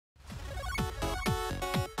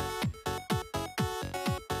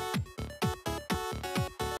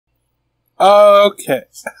Okay,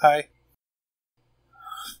 hi.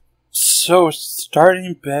 So,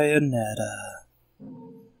 starting Bayonetta.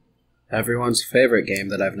 Everyone's favorite game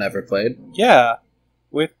that I've never played. Yeah,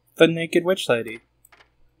 with the naked witch lady.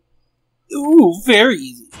 Ooh, very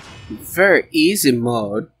easy. Very easy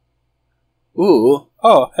mode. Ooh.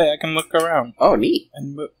 Oh, hey, I can look around. Oh, neat.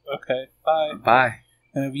 And okay, bye. Bye.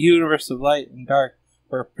 In a universe of light and dark,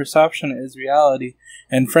 where perception is reality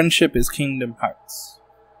and friendship is Kingdom Hearts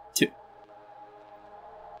 2.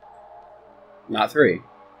 Not 3.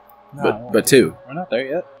 No, But 2. We're not there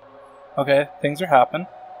yet. Okay, things are happening.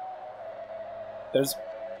 There's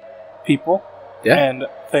people and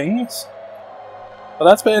things. Well,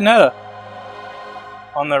 that's Bayonetta.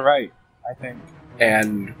 On the right, I think.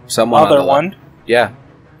 And someone Other on the one? left. Yeah.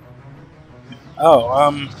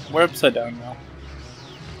 Oh, we're upside down now.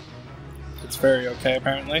 It's very okay,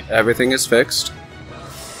 apparently. Everything is fixed.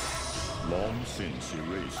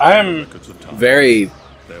 I am very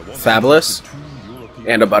fabulous.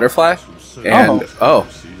 And a butterfly. And,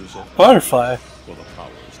 butterfly.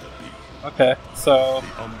 Okay, so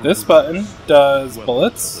this button does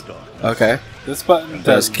bullets. Okay. This button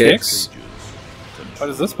does kicks. What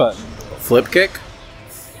is this button? Flip kick?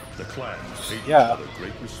 Yeah.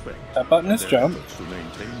 That button is jump. To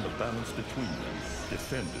maintain the balance between them,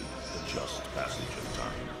 defended the just passage of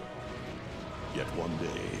time. Yet one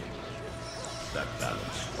day, that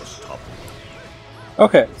balance was toppled.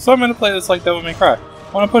 Okay, so I'm gonna play this like Devil May Cry.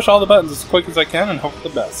 I want to push all the buttons as quick as I can and hope for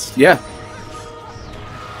the best. Yeah.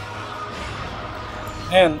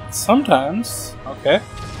 And sometimes, okay,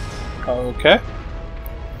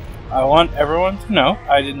 I want everyone to know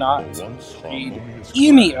I did not read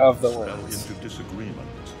any of the words.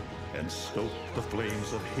 And stoke the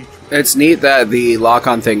flames of hatred. It's neat that the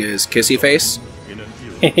lock-on thing is kissy face.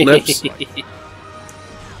 Lips.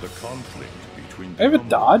 The conflict between I have a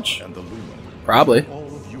dodge? and the Lumen. Probably.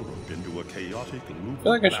 All of Europe into a chaotic loop. I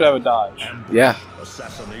feel like I should have a dodge. Yeah.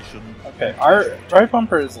 Assassination. Okay, our right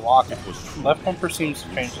bumper is locking. Left bumper seems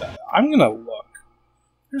to change that. I'm gonna look.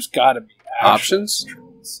 There's gotta be Options?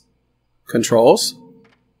 Controls.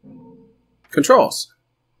 Controls.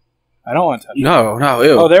 I don't want to touch it. No,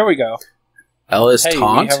 ew. Oh, there we go. L is Hey,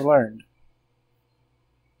 taunt. we have learned.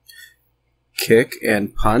 Kick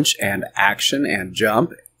and punch and action and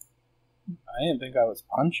jump. I didn't think I was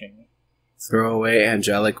punching. Throw away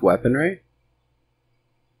angelic weaponry.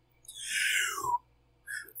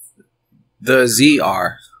 The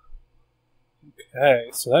ZR. Okay,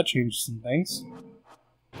 so that changed some things.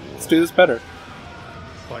 Let's do this better.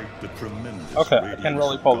 Fight the tremendous Okay, I can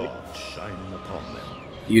roly-poly. shining upon them.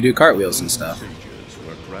 You do cartwheels and stuff. Sages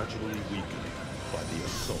were gradually weakened by the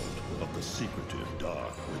assault of the secretive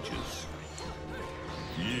dark witches.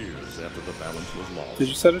 Years after the balance was lost, Did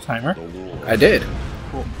you set a timer? the war I did.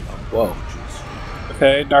 Cool. Whoa.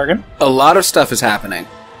 Okay, Dargan. A lot of stuff is happening.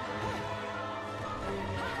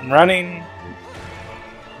 I'm running,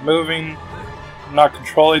 moving, I'm not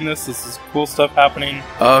controlling this. This is cool stuff happening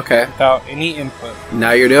Okay. without any input.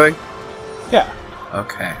 Now you're doing? Yeah.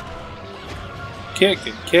 Okay. Kick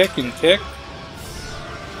and kick and kick.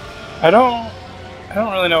 I don't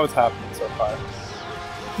really know what's happening so far.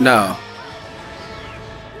 No.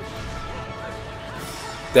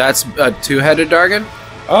 That's a two-headed Dargan?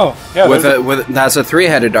 Oh, yeah. That's a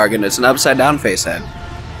three-headed Dargan. It's an upside-down face head.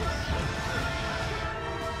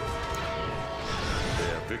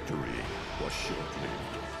 their victory was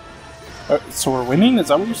short-lived. So we're winning? Is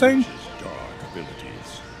that what you're saying? Witches' dark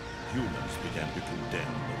abilities, humans began to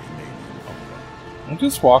condemn the remaining Umbra. I'm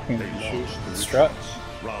just walking They and shoot launched the and strut. rituals,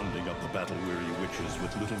 rounding up the battle-weary witches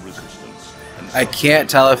with little resistance. And I can't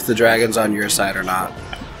tell if the dragon's on your side or not.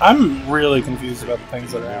 I'm really confused about the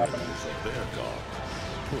things that are happening. of their god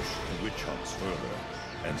pushed the witch hunts further,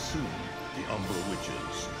 and soon the Umbra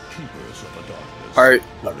witches, keepers of the darkness,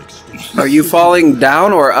 were extinct. Are you falling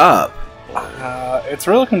down or up? It's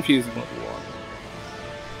really confusing.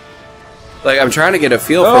 Like, I'm trying to get a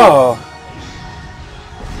feel for Oh,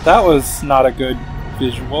 that was not a good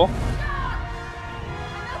visual.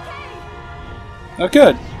 Oh,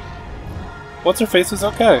 good. What's her face is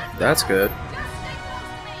okay. it. That's good.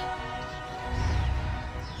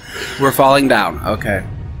 We're falling down. Okay.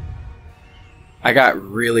 I got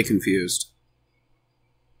really confused.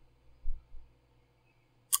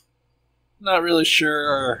 Not really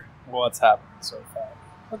sure what's happened so far.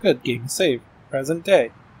 Oh, good. Game save. Present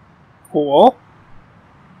day. Cool.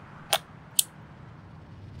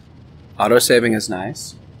 Auto-saving is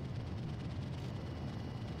nice.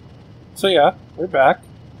 So yeah, we're back.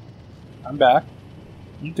 I'm back.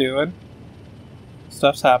 I'm doing.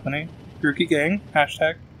 Stuff's happening. Grookey gang.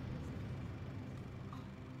 Hashtag.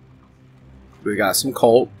 We got some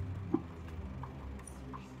Colt.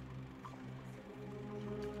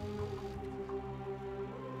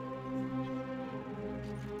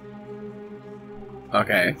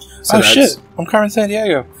 Okay. So oh shit! I'm Carmen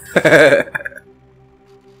Sandiego.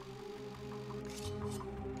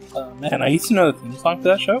 Man, I used to know the theme song for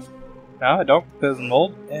that show. Now I don't because I'm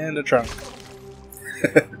old and a drunk.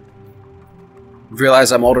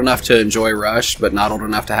 Realize I'm old enough to enjoy Rush, but not old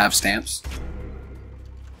enough to have stamps.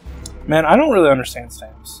 Man, I don't really understand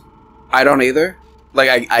stamps. I don't either.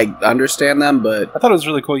 Like, I understand them, but... I thought it was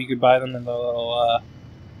really cool you could buy them in the little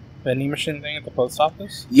vending machine thing at the post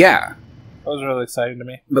office. Yeah. That was really exciting to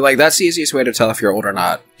me. But, like, that's the easiest way to tell if you're old or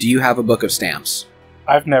not. Do you have a book of stamps?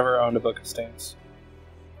 I've never owned a book of stamps.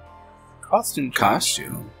 Costume change.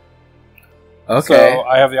 Costume. Okay. So,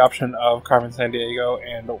 I have the option of Carmen Sandiego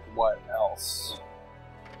and what else?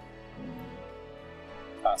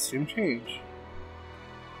 Costume change.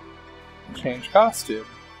 Change costume.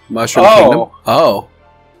 Mushroom Kingdom? Oh.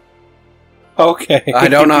 Okay. I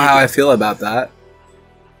don't know how I feel about that.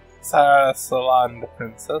 Sarah Salon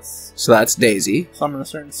Princess. So that's Daisy. Summon a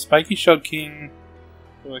certain Spiky Shug King.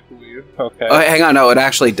 Okay. Oh, hang on. No, it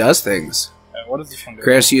actually does things. What does this one do?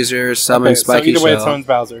 Grants user summon Spiky so either way, it Shell. summons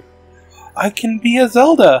Bowser. I can be a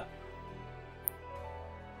Zelda!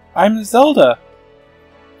 I'm Zelda!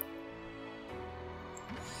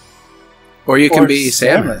 Or you can be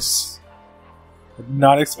Samus. I did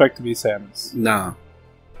not expect to be Samus. No.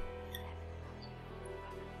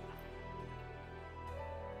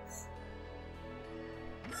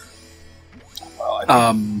 Well,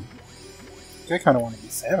 I think I kind of want to be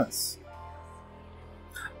Samus.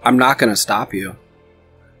 I'm not going to stop you.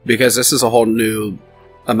 Because this is a whole new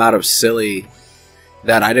amount of silly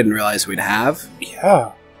that I didn't realize we'd have.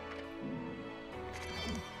 Yeah.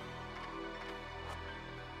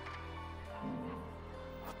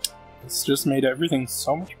 It's just made everything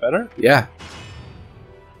so much better. Yeah.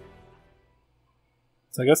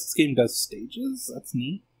 So I guess this game does stages? That's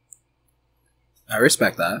neat. I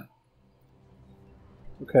respect that.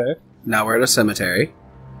 Okay. Now we're at a cemetery.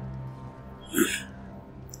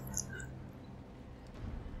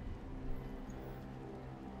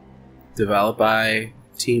 Developed by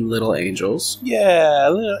Team Little Angels. Yeah,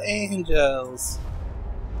 Little Angels.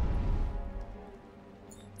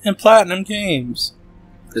 And Platinum Games.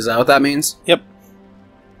 Is that what that means? Yep.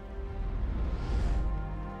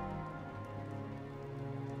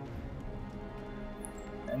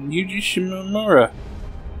 And Yuji Shimomura.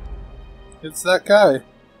 It's that guy.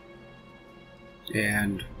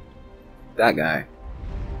 And that guy.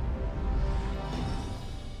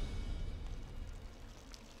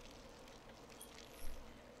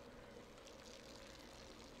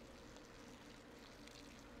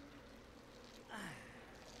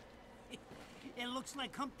 It looks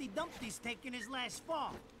like Humpty Dumpty's taking his last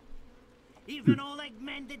fall. Even old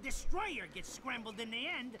Eggman the Destroyer gets scrambled in the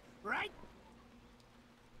end, right?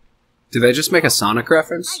 Did they just make a Sonic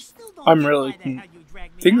reference? I'm really...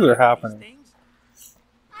 Things are happening.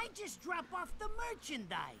 I just drop off the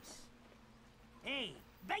merchandise. Hey,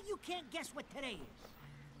 bet you can't guess what today is.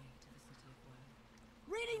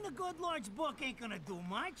 Reading the good Lord's book ain't gonna do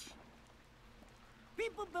much.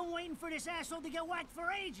 People been waiting for this asshole to get whacked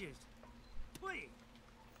for ages. Please.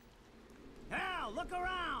 Hell, look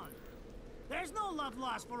around. There's no love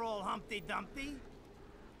lost for old Humpty Dumpty.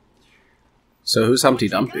 So who's Humpty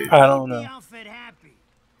Dumpty? I don't know. Outfit happy.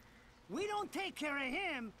 We don't take care of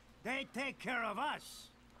him, they take care of us.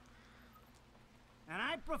 And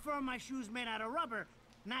I prefer my shoes made out of rubber,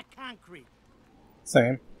 not concrete.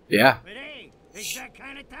 Same. Yeah. But hey, it's that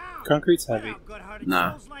kind of town. Concrete's heavy.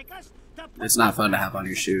 No. It's not fun to have on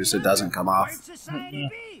your shoes. It doesn't come off. You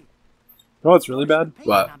know what's really bad?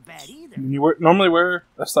 What? When you normally wear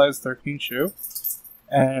a size 13 shoe,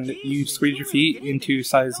 and you squeeze your feet into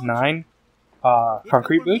size 9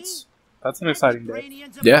 concrete boots, that's an exciting day.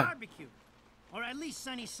 Yeah. Or at least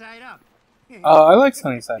sunny side up. I like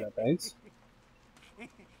sunny side up eggs.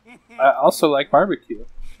 I also like barbecue.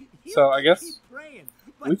 So I guess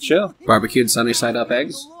we chill. Barbecued sunny side up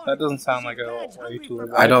eggs? That doesn't sound like a way to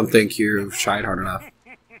live. I don't think you've tried hard enough.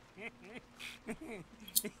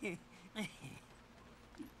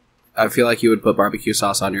 I feel like you would put barbecue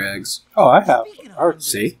sauce on your eggs. Oh, I have.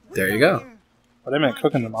 See? There you go. But I meant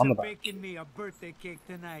cooking them on the back.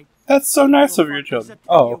 That's so nice of your children.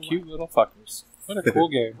 Oh, cute little fuckers. What a cool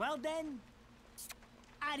game. Well then,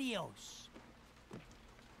 adios.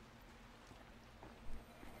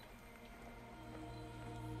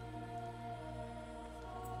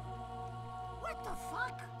 What the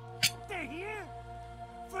fuck? They're here?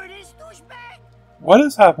 For this douchebag? What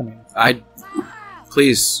is happening?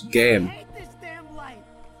 Please, game. I hate this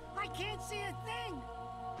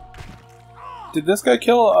Did this guy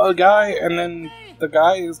kill a guy and then the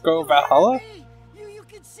guys go Valhalla? You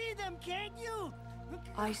can see them, can't you?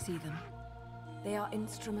 I see them. They are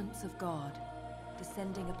instruments of God,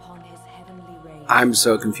 descending upon his heavenly rays. I'm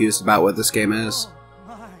so confused about what this game is.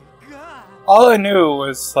 Oh my God. All I knew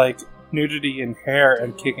was like nudity and hair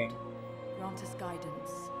and kicking. Grant us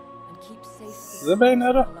guidance and keep safe. Is it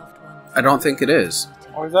Bayonetta? Loved ones. I don't think it is.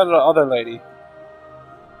 Or is that the other lady?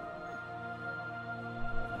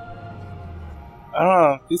 I don't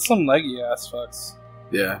know. These some leggy ass fucks.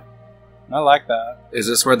 Yeah. I like that. Is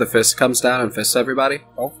this where the fist comes down and fists everybody?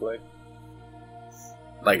 Hopefully.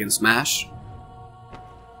 Like in Smash?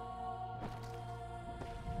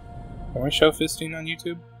 Can we show fisting on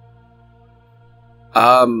YouTube?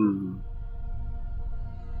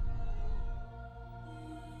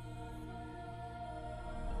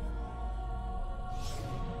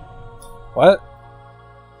 What?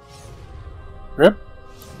 Rip?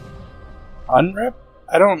 Unrip?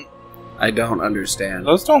 I don't understand.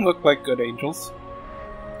 Those don't look like good angels.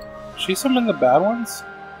 She some in the bad ones?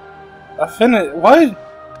 What?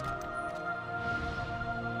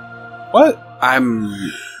 What?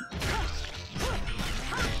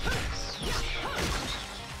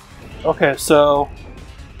 Okay, so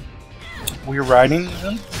we're riding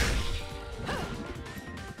them?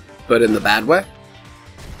 But in the bad way?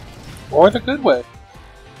 Or the good way?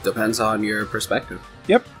 Depends on your perspective.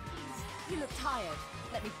 Yep. You look tired.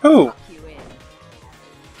 Let me Who? tuck you in.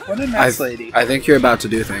 What a nice lady. I think you're about to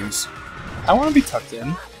do things. I want to be tucked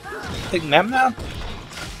in. Take nap now.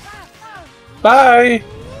 Bye.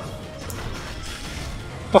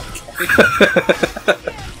 Okay.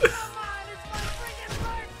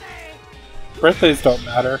 Birthdays don't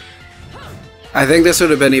matter. I think this would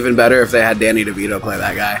have been even better if they had Danny DeVito play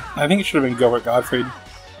that guy. I think it should have been Gilbert Gottfried.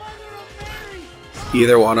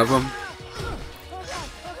 Either one of them.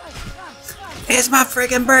 It's my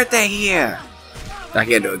freaking birthday here! I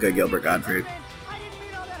can't do a good Gilbert Gottfried.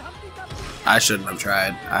 I shouldn't have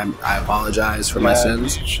tried. I apologize for my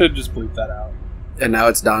sins. You should just bleep that out. And now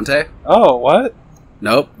it's Dante? Oh, what?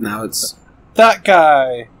 Nope, now it's... That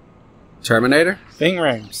guy! Terminator? Bing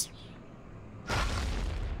rings.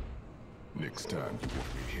 Next time you want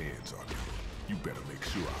your hands on me, you better make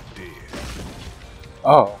sure I'm dead.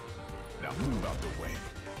 Oh. Now move out the way.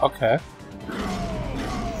 Okay.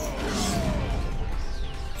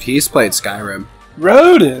 He's played Skyrim.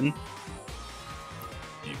 Rodin?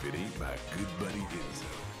 If it ain't my good buddy Enzo,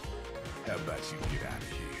 how about you get out of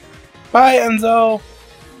here? Bye, Enzo!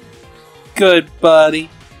 Good buddy.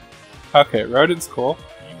 Okay, Rodin's cool.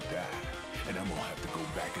 You die, and I'm gonna have to go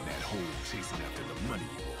back in that hole chasing after the money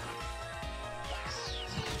you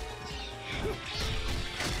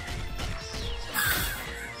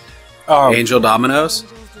want. Angel Dominoes?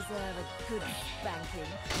 Angels deserve a good spanking.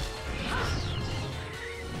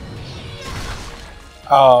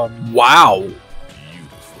 Wow!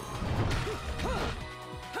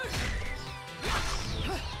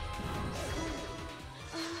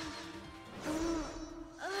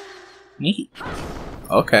 Neat.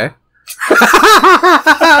 Okay.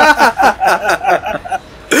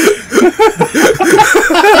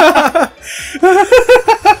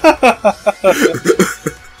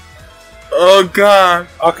 Oh god.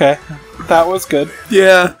 Okay, that was good.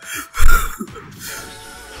 Yeah.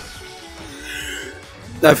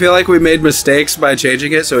 I feel like we made mistakes by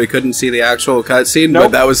changing it so we couldn't see the actual cutscene, Nope.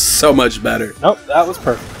 but that was so much better. Nope, that was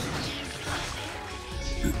perfect.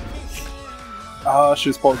 She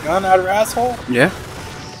was pulling a gun out of her asshole. Yeah.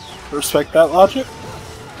 Respect that logic.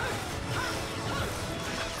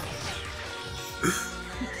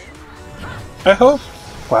 I hope.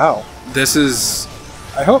 Wow. This is...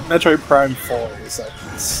 I hope Metroid Prime 4 is like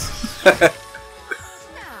this. Now,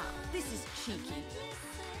 this is cheeky.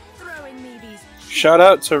 Throwing me these. Shout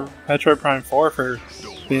out to Metroid Prime 4 for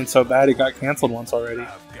being so bad it got cancelled once already.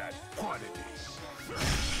 I've got quantity.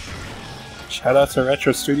 Shout out to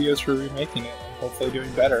Retro Studios for remaking it and hopefully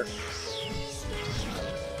doing better.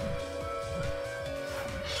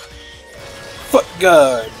 Foot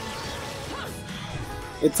gun!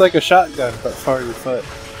 It's like a shotgun, but for your foot.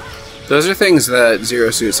 Those are things that Zero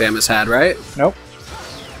Suit Samus had, right? Nope.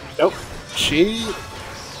 Nope.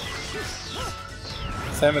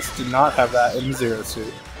 Samus did not have that in Zero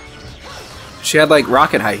Suit. She had like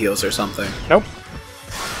rocket high heels or something. Nope.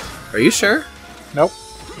 Are you sure? Nope.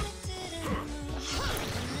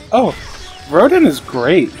 Oh, Rodin is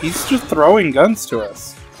great. He's just throwing guns to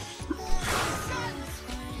us.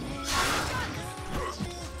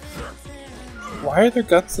 Why are there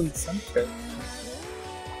guns in the cemetery?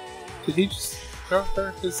 Did he just throw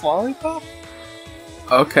her his lollipop?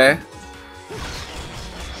 Okay.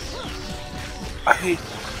 I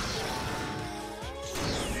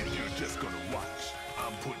You're just gonna watch.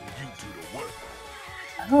 I'm putting you to the work.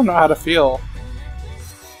 don't know how to feel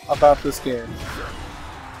about this game.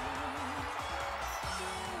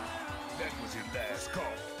 That was your last call.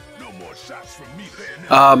 No more shots from me,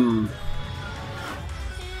 Bayonetta.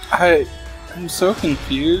 I'm so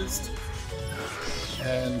confused.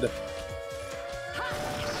 And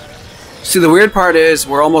See, the weird part is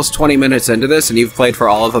we're almost 20 minutes into this, and you've played for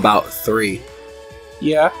all of about 3.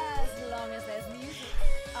 yeah, As long as there's music,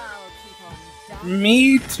 I'll keep on dancing.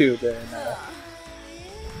 me too, Bayonetta.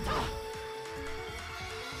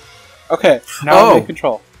 Okay, now I'm in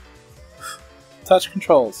control. Touch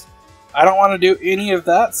controls. I don't want to do any of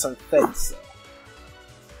that, so thanks.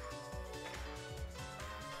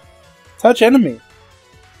 Touch enemy.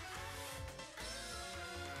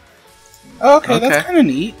 Okay, that's kind of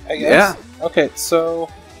neat, I guess. Yeah. Okay, so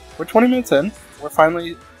we're 20 minutes in. We're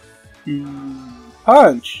finally...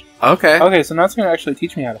 punch. Okay. Okay, so now it's going to actually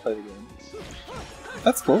teach me how to play the game.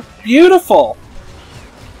 That's cool. Beautiful!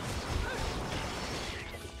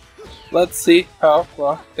 Let's see how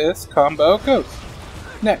well this combo goes.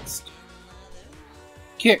 Next.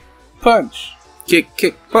 Kick, punch. Kick,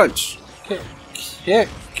 kick, punch. Kick, kick,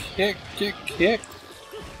 kick, kick, kick.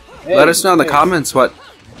 Let us know in the Hey. comments what...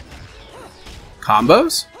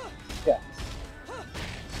 Combos? Yeah.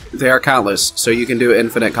 They are countless, so you can do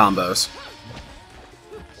infinite combos.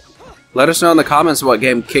 Let us know in the comments what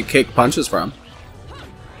game Kick Kick Punch is from.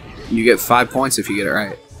 You get 5 points if you get it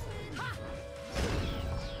right.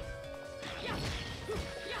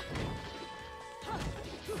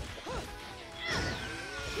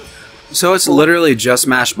 So it's literally just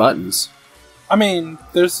mash buttons. I mean,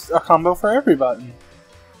 there's a combo for every button.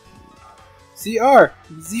 ZR!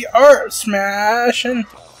 ZR! Smash and...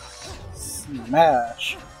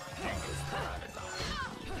 Smash.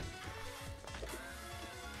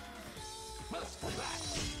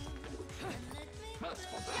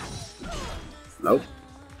 Nope.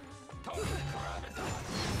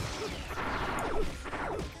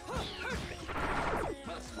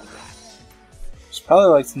 There's probably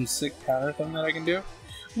like some sick counter thing that I can do.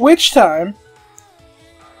 Which time?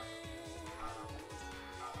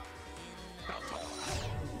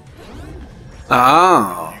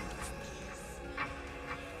 Oh.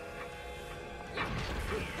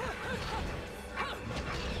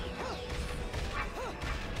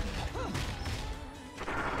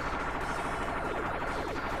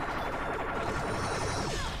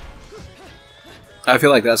 I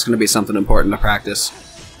feel like that's going to be something important to practice.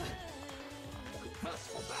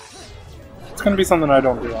 It's gonna be something I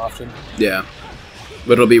don't do often. Yeah.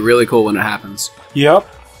 But it'll be really cool when it happens. Yep.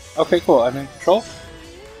 Okay, cool. I'm in control.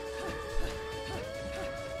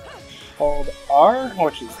 Hold R,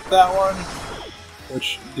 which is that one,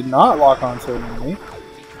 which did not lock onto an enemy.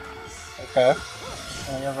 Okay.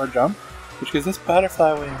 And we have our jump, which gives us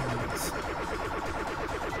butterfly wings.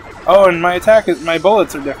 Oh, and my attack is my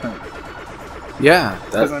bullets are different Yeah.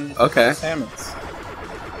 because I'm Okay. Samus.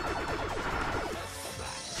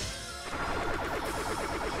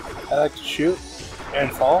 I like to shoot and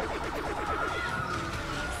fall.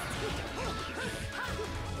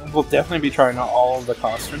 We'll definitely be trying out all of the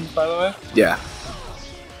costumes, by the way. Yeah.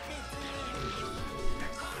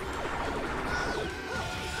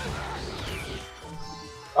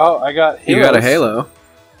 Oh, I got halos. You got a halo.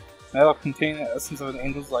 That'll contain the essence of an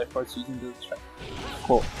angel's life force using to check.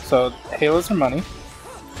 Cool. So, halos are money.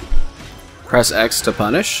 Press X to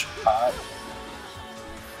punish.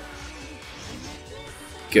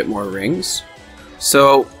 Get more rings.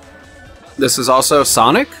 So, this is also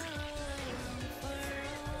Sonic?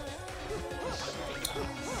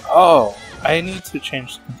 Oh, I need to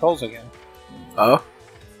change the controls again. Oh?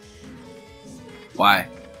 Why?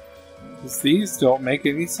 Because these don't make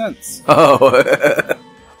any sense. Oh.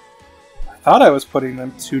 I thought I was putting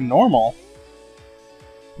them to normal.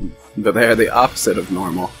 But they are the opposite of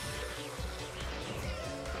normal.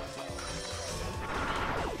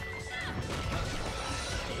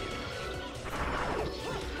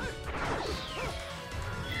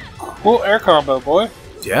 Cool air combo, boy.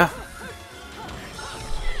 Yeah.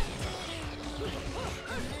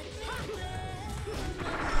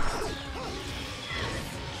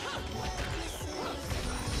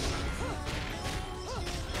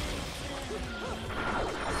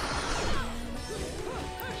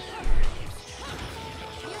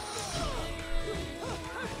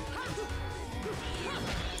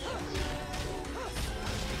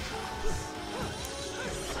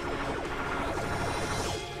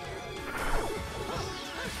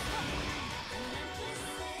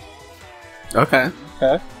 Okay.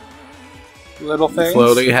 Okay. Little things.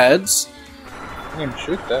 Floating heads. You can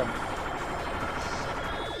shoot them.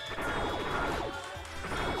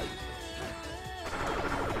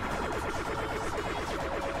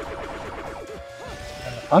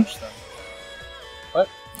 And punch them. What?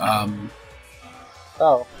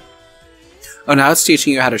 Oh. Oh, now it's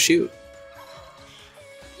teaching you how to shoot.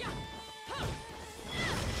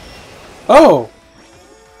 Oh!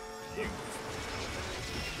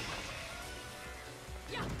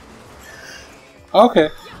 Okay,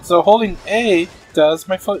 so holding A does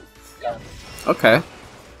my foot. Okay.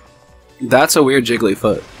 That's a weird jiggly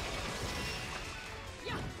foot.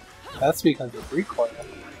 That's because of recoil.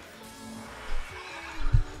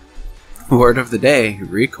 Word of the day,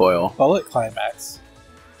 recoil. Bullet climax.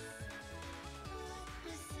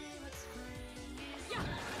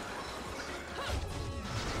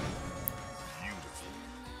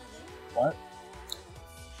 What?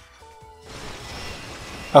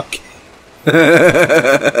 Okay.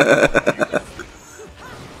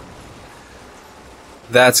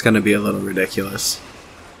 That's gonna be a little ridiculous.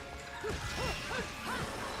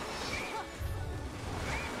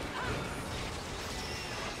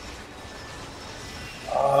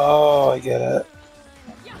 Oh, I get it.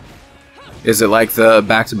 Is it like the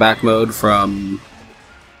back-to-back mode from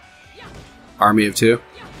Army of Two?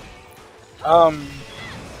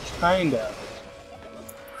 Kinda.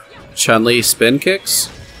 Chun-Li spin kicks?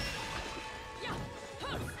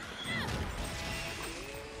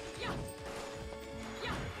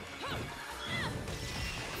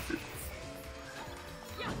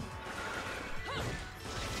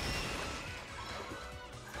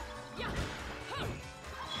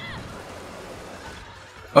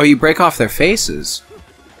 Oh, you break off their faces.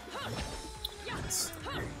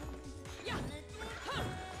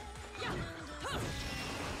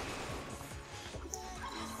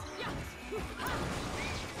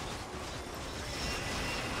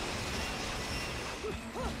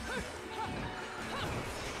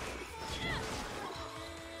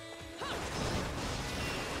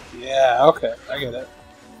 Yeah, okay, I get it.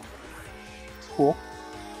 Cool.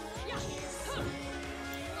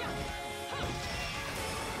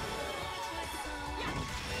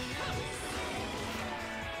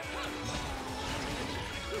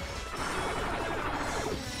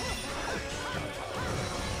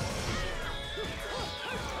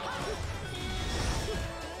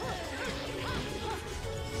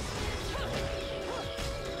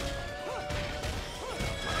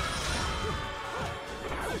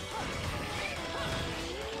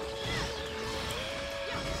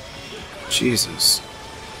 Jesus.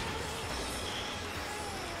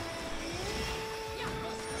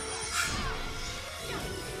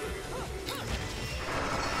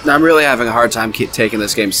 I'm really having a hard time taking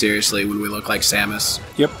this game seriously when we look like Samus.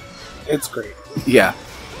 Yep, it's great. Yeah.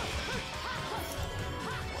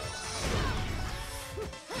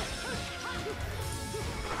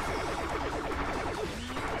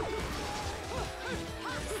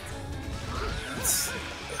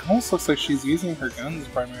 It almost looks like she's using her guns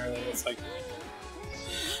primarily. It's like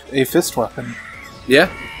a fist weapon.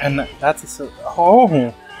 Yeah. And that's a...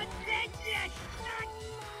 Oh!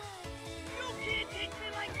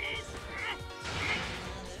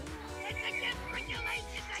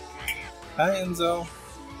 Hi, Enzo.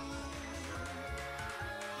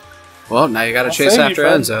 Well, now you gotta I'll chase save you, after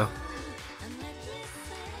friend. Enzo.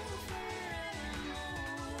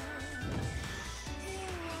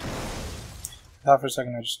 I thought for a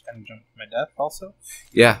second I just ended jumped to my death also.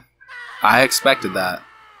 Yeah. I expected that.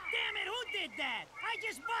 Damn it, who did that? I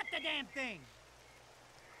just bought the damn thing.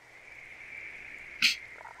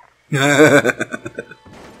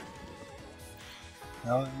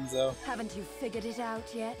 No, Enzo. Haven't you figured it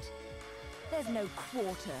out yet? There's no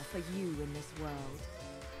quarter for you in this world.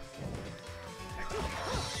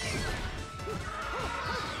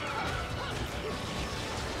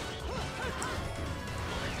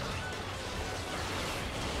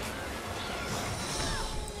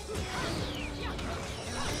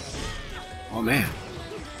 Oh, man.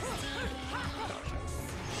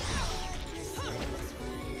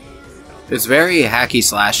 It's very hacky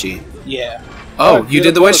slashy. Yeah. Oh, you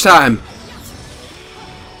did the witch time.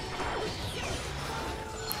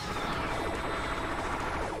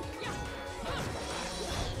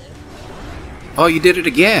 Oh, you did it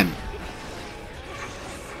again.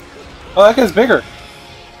 Oh, that guy's bigger.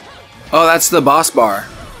 Oh, that's the boss bar.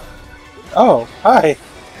 Oh, hi.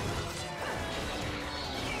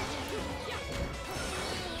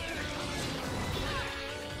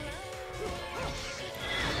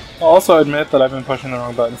 I'll also admit that I've been pushing the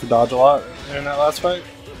wrong button to dodge a lot in that last fight.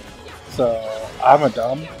 So, I'm a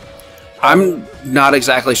dumb. I'm not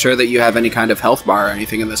exactly sure that you have any kind of health bar or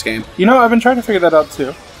anything in this game. You know, I've been trying to figure that out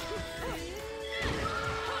too.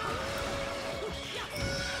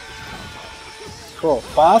 Cool.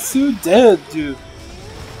 Basu dead, dude.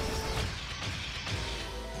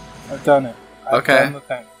 I've done it. I've done the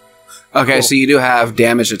thing. Okay, Cool. so you do have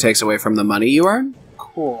damage that takes away from the money you earn?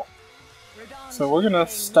 Cool. So we're gonna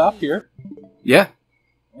stop here. Yeah.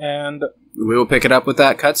 And we will pick it up with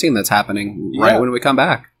that cutscene that's happening right when we come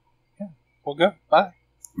back. Yeah. We'll go. Bye.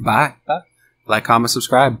 Bye. Bye. Like, comment,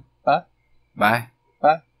 subscribe. Bye. Bye.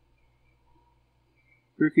 Bye.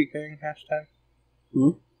 Grookey Gang hashtag. Hmm?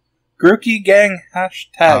 Grookey Gang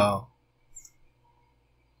hashtag. Oh.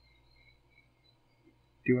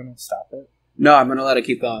 Do you want to stop it? No, I'm going to let it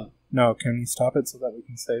keep going. No, can you stop it so that we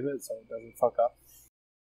can save it so it doesn't fuck up?